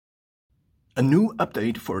A new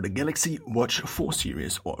update for the Galaxy Watch 4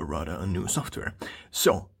 series, or rather a new software.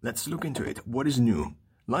 So let's look into it. What is new?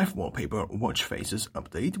 Live wallpaper watch faces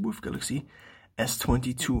update with Galaxy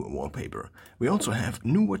S22 wallpaper. We also have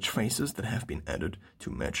new watch faces that have been added to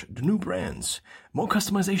match the new brands. More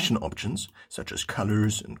customization options, such as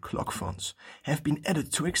colors and clock fonts, have been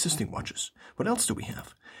added to existing watches. What else do we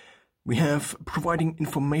have? We have providing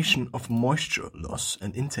information of moisture loss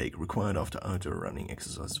and intake required after outdoor running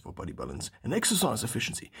exercises for body balance and exercise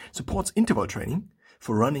efficiency. Supports interval training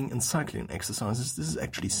for running and cycling exercises. This is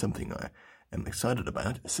actually something I am excited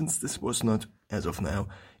about, since this was not, as of now,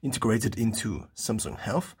 integrated into Samsung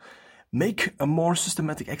Health. Make a more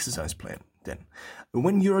systematic exercise plan. Then,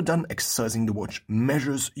 when you're done exercising, the watch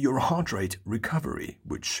measures your heart rate recovery,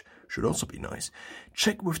 which should also be nice.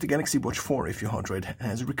 Check with the Galaxy Watch 4 if your heart rate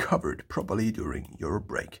has recovered properly during your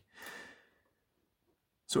break.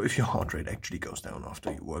 So if your heart rate actually goes down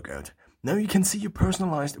after your workout. Now you can see your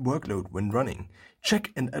personalized workload when running.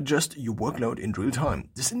 Check and adjust your workload in real time.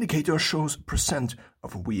 This indicator shows %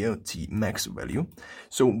 of VO2 max value.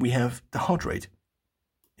 So we have the heart rate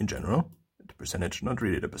in general. The percentage, not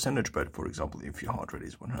really the percentage, but for example, if your heart rate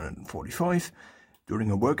is 145 during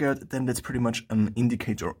a workout, then that's pretty much an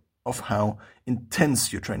indicator of how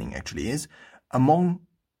intense your training actually is. Among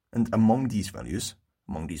these values,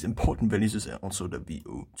 among these important values, is also the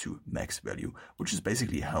VO2 max value, which is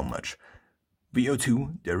basically how much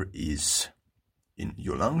VO2 there is in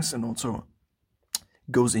your lungs and also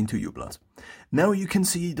goes into your blood. Now you can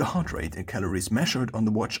see the heart rate and calories measured on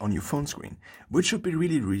the watch on your phone screen, which should be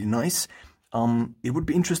really, really nice. It would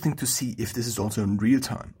be interesting to see if this is also in real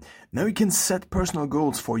time. Now you can set personal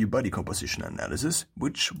goals for your body composition analysis,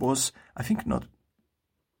 which was, I think, not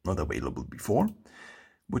available before,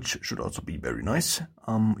 which should also be very nice.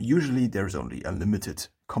 Usually there's only a limited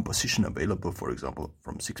composition available, for example,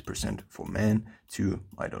 from 6% for men to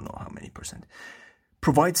I don't know how many percent.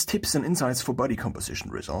 Provides tips and insights for body composition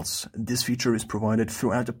results. This feature is provided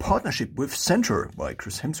throughout a partnership with Center by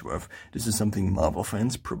Chris Hemsworth. This is something Marvel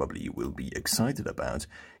fans probably will be excited about.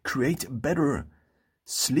 Create better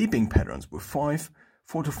sleeping patterns with 4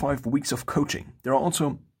 to 5 weeks of coaching. There are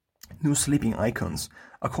also new sleeping icons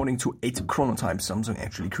according to 8 chronotypes Samsung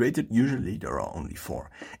actually created. Usually there are only 4.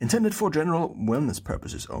 Intended for general wellness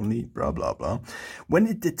purposes only, blah blah blah. When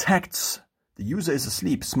it detects the user is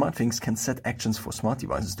asleep, SmartThings can set actions for smart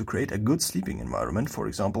devices to create a good sleeping environment. For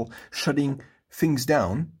example, shutting things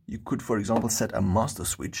down. You could, for example, set a master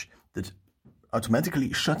switch that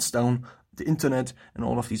automatically shuts down the internet and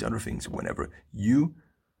all of these other things whenever you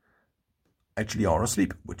actually are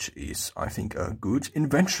asleep, which is, I think, a good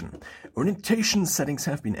invention. Orientation settings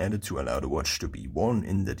have been added to allow the watch to be worn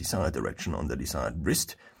in the desired direction on the desired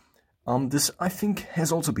wrist. This, I think,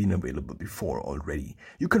 has also been available before already.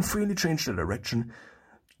 You can freely change the direction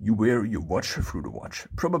you wear your watch through the watch.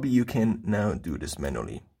 Probably you can now do this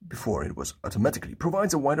manually. Before it was automatically.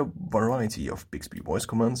 Provides a wider variety of Bixby voice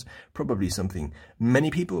commands. Probably something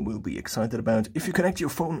many people will be excited about. If you connect your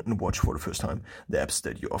phone and watch for the first time, the apps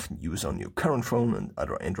that you often use on your current phone and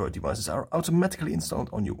other Android devices are automatically installed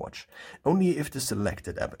on your watch. Only if the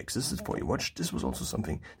selected app existed for your watch. This was also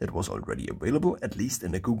something that was already available, at least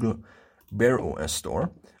in the Google Wear OS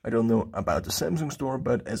store. I don't know about the Samsung store,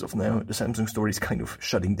 but as of now, the Samsung store is kind of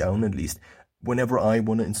shutting down. At least whenever I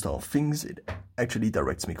want to install things, it actually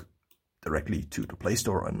directs me directly to the Play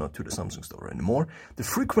Store and not to the Samsung store anymore. The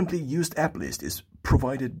frequently used app list is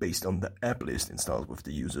provided based on the app list installed with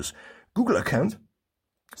the user's Google account.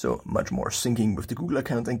 So much more syncing with the Google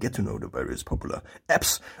account and get to know the various popular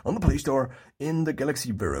apps on the Play Store in the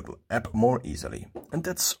Galaxy Wearable app more easily. And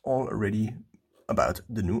that's already about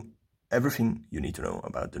the new everything you need to know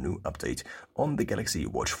about the new update on the Galaxy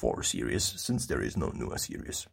Watch 4 series, since there is no newer series.